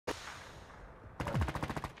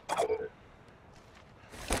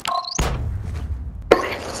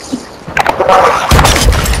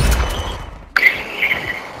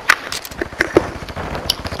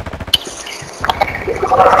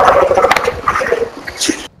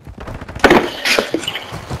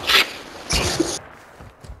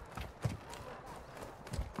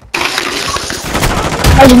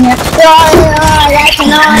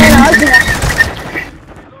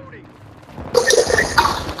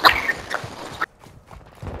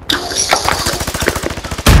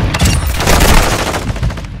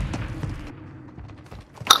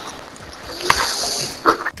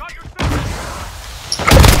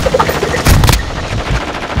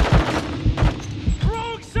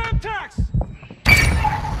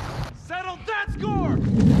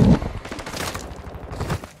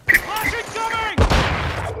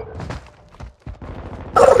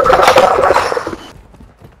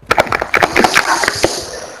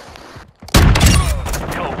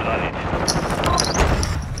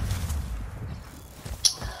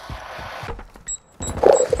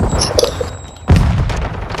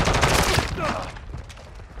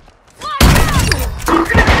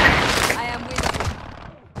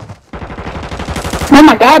Oh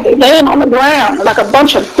my god, they're laying on the ground like a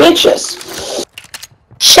bunch of bitches.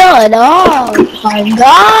 Shut up, my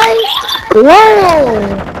guy. Whoa.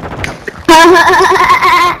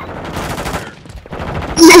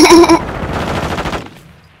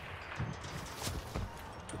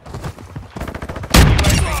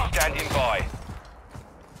 Standing by.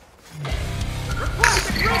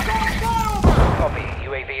 Copy.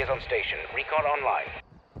 UAV is on station. Recon online.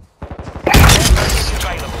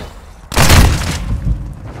 Available.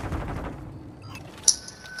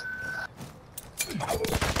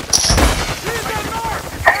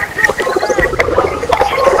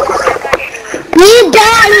 He's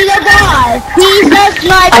the boss. He's the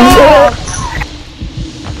sniper.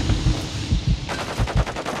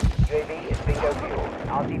 UAV is bingo fuel.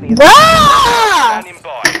 RTB. Bro!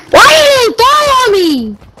 Why did you throw on me?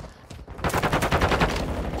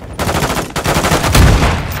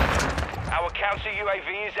 Our counter UAV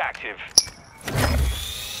is active.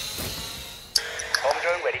 Bomb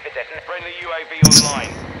drone ready for detonation. Friendly UAV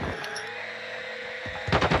online.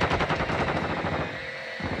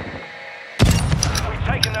 We've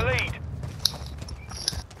taken the lead.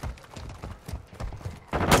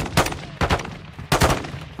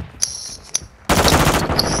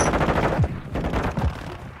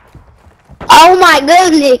 Oh my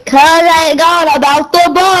goodness, cuz I got about the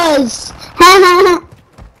buzz.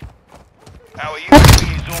 Our UAV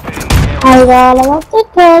is orbiting the area. I got about the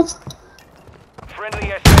buzz. Friendly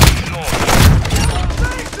SAE launched.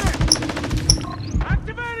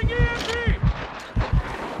 Activating EMP!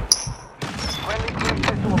 Friendly cruise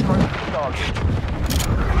missile approach the target.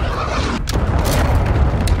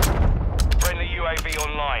 Friendly UAV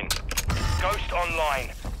online. Ghost online.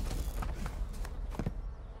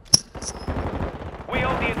 We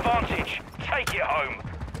hold the advantage. Take it home.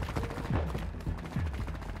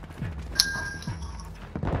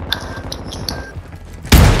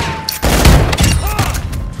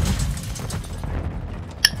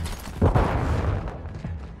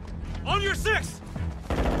 On your six!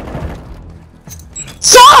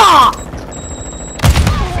 Stop!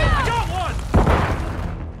 Got one!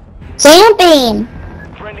 Something.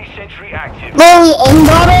 Friendly sentry active. Really,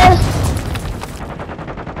 daughter?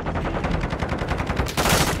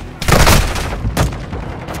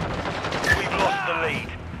 We've lost the lead.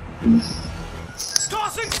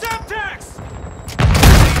 Tossing Semtex!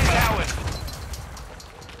 Cowards.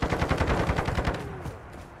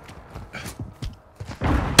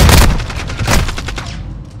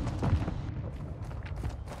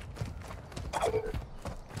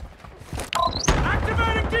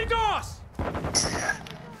 Activating DDoS!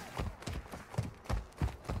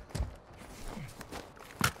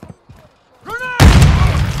 Grenade!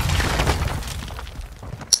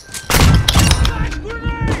 Flash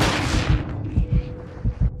grenade!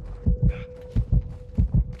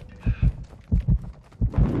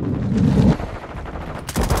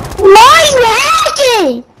 Why are you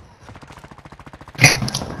hacking?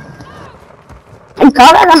 I'm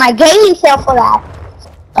caught out on my gaming self for that.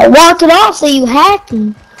 I walked it off so you hacked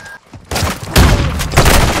me.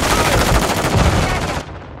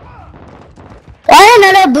 Why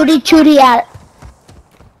another booty chooty out?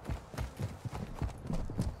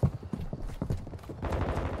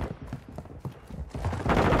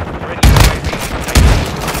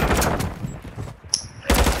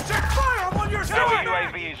 Check fire! I'm on your Our side!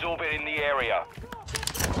 UAV is orbiting the area.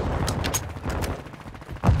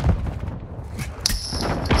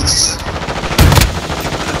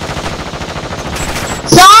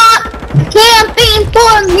 Stop camping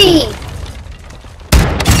for me!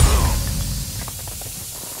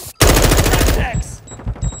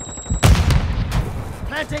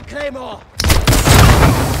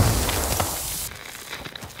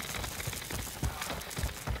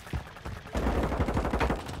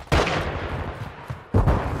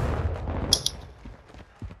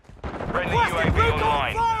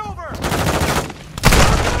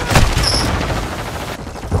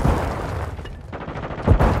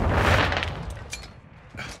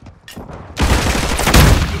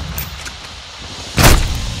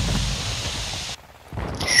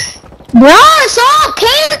 Bro, it's all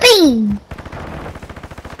camping.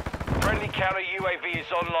 Friendly counter UAV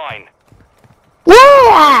is online.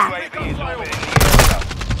 Yeah. UAV is orbiting the area.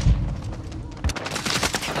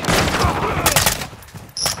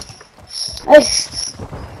 It's-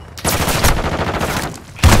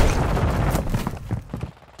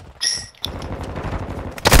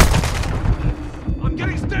 I'm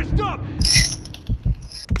getting stitched up!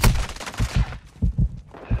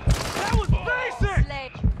 That was basic!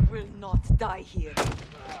 Slave will not die here.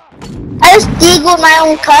 I just deagled my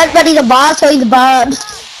own cut, but he's a boss, so he's a bug.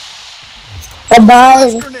 A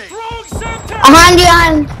bug. Grenade! Throwing Semtex! Behind you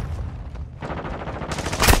on.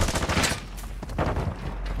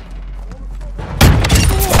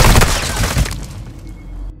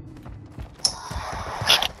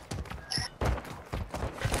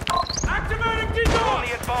 Activating On DDoS!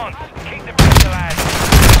 the advance. Keep the pistol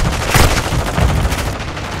hand.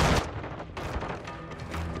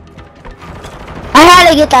 I had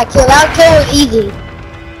to get that kill. That kill was easy.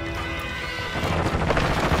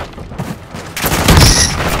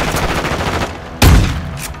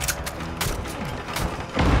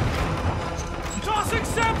 Tossing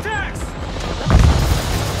Semtex!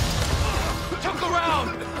 Took the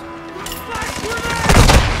round! Flash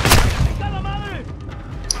grenade! Got him out of it!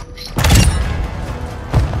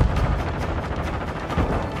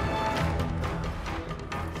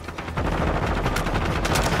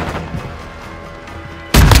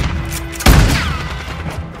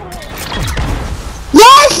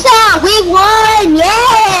 Yes, sir! We won! Mission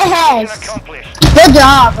Yes! accomplished. Good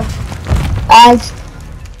job, guys.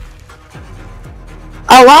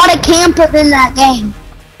 A lot of campers in that game.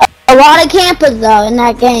 A lot of campers, though, in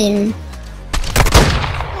that game.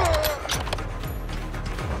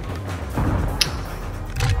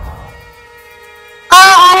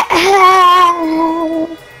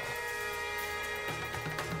 Oh,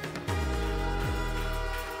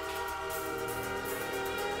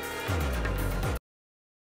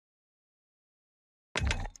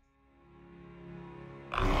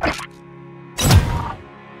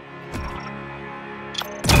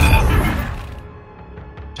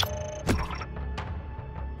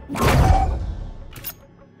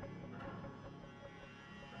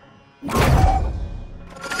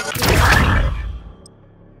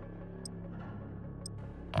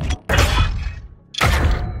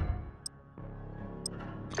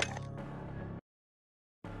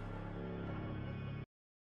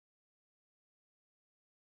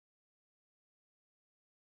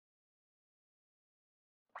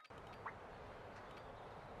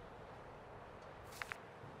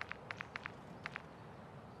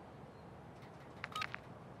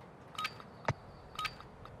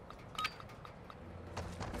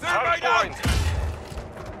 Third right Hard out!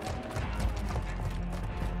 point.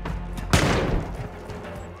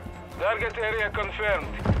 Target area confirmed.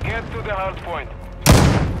 Get to the hard point.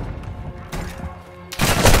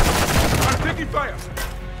 I'm taking fire!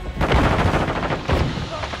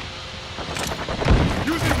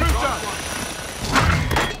 Using rooftop!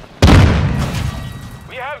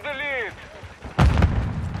 We have the lead.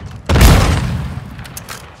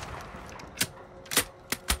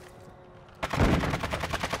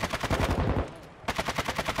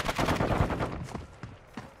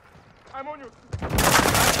 I'm on you!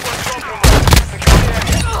 Compromise. Secure the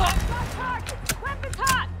area. Weapons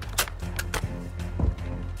hot!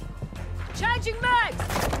 Changing mags!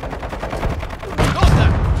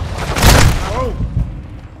 Oh!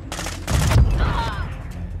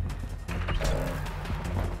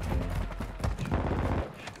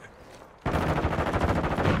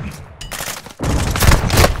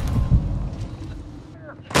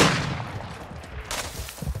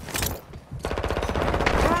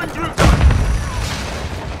 Throwing rooftop!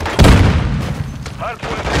 Hard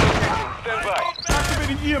point relocating. Stand by.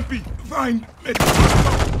 Activating EMP! Fine!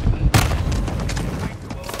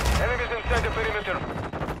 Enemies inside the perimeter.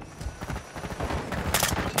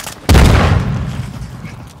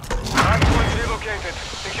 Hard point relocated.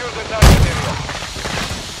 Secure the target area.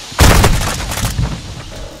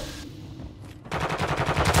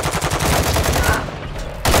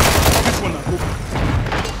 This one, I hope.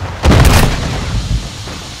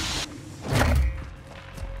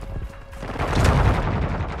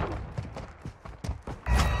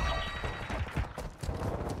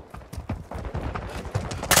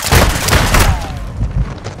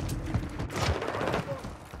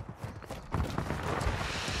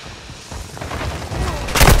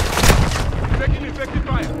 Taking effective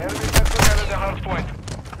fire. Enemy personnel at the hard point.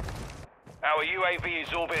 Our UAV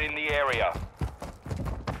is orbiting the area.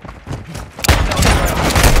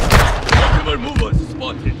 Regular movers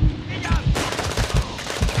spotted.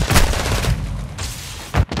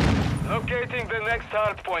 Locating the next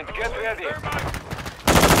hard point. Get ready.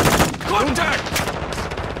 Contact!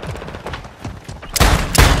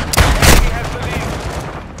 Enemy has the lead.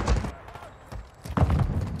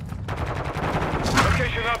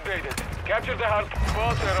 Location updated. Capture the hard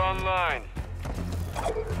spotter online.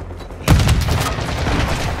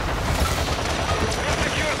 We've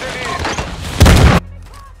secured the lead.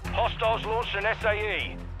 Hostiles launched an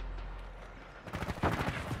SAE.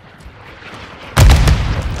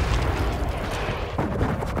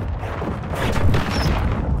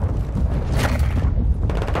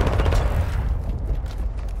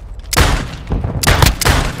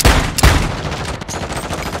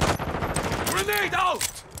 Grenade out!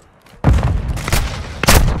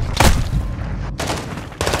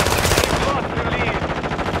 We've lost the lead.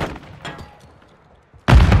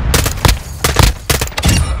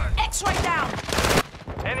 X-ray down!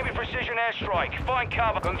 Enemy precision airstrike. Find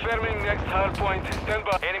cover. Confirming next hard point. Stand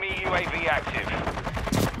by. Enemy UAV active.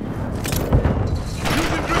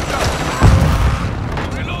 Using drifter!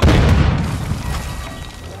 Reloading!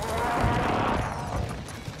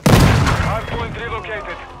 Hard point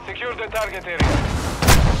relocated. Secure the target area.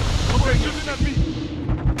 Okay, shooting at me!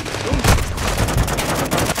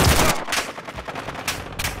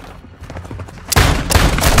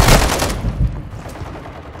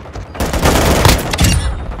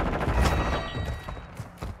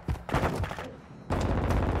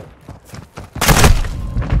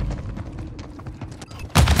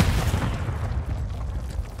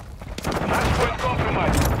 Hard point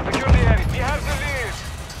compromised. Secure the area. We have the lead.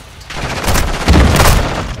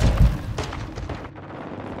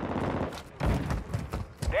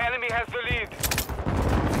 The enemy has the lead.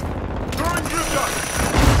 Throwing drifter!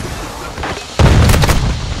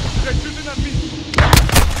 They're shooting at me!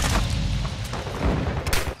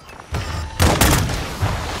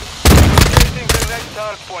 Facing the next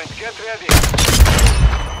hard point. Get ready.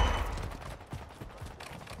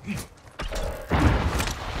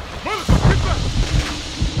 Move! Get back!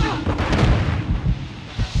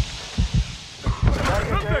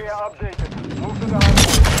 Target area updated. Move to the hard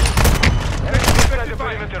point. Enemy inside the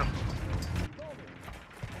perimeter.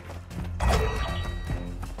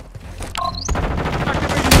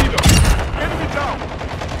 Activating leader! Enemy down!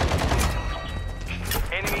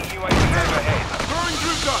 Enemy UAV overhead. Throwing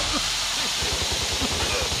drifter!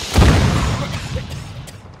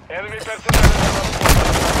 Enemy personnel in the hard point.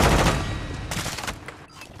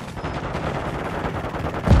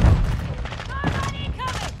 Nobody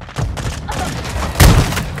coming!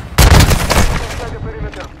 Inside the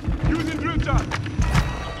perimeter. Using drifter!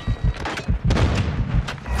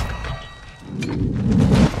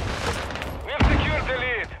 We have secured the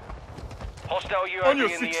lead. Hostile On your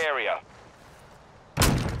UAV in six. the area.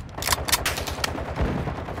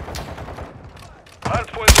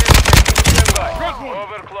 Hardpoint relocating to standby. Got one.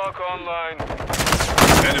 Overclock online.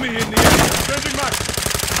 Enemy in the air! Changing max!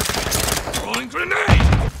 Throwing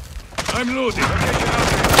grenade! I'm loading! Location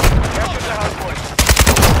updated. Capture the hardpoint.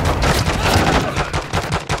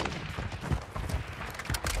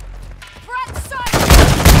 Front sight!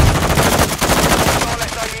 Hostile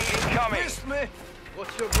SAE incoming. me!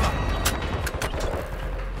 What's your plan?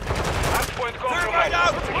 Hardpoint compromised. Thermite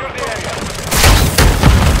out. Secure the area.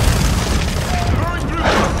 Throwing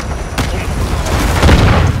drifter!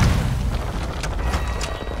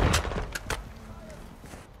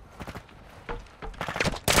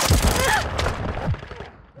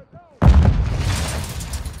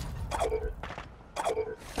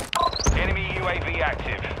 Enemy UAV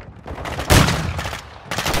active.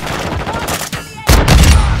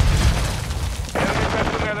 Enemy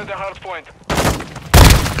personnel at the hardpoint.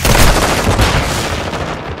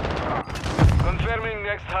 Confirming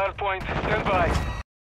next hardpoint. Stand by.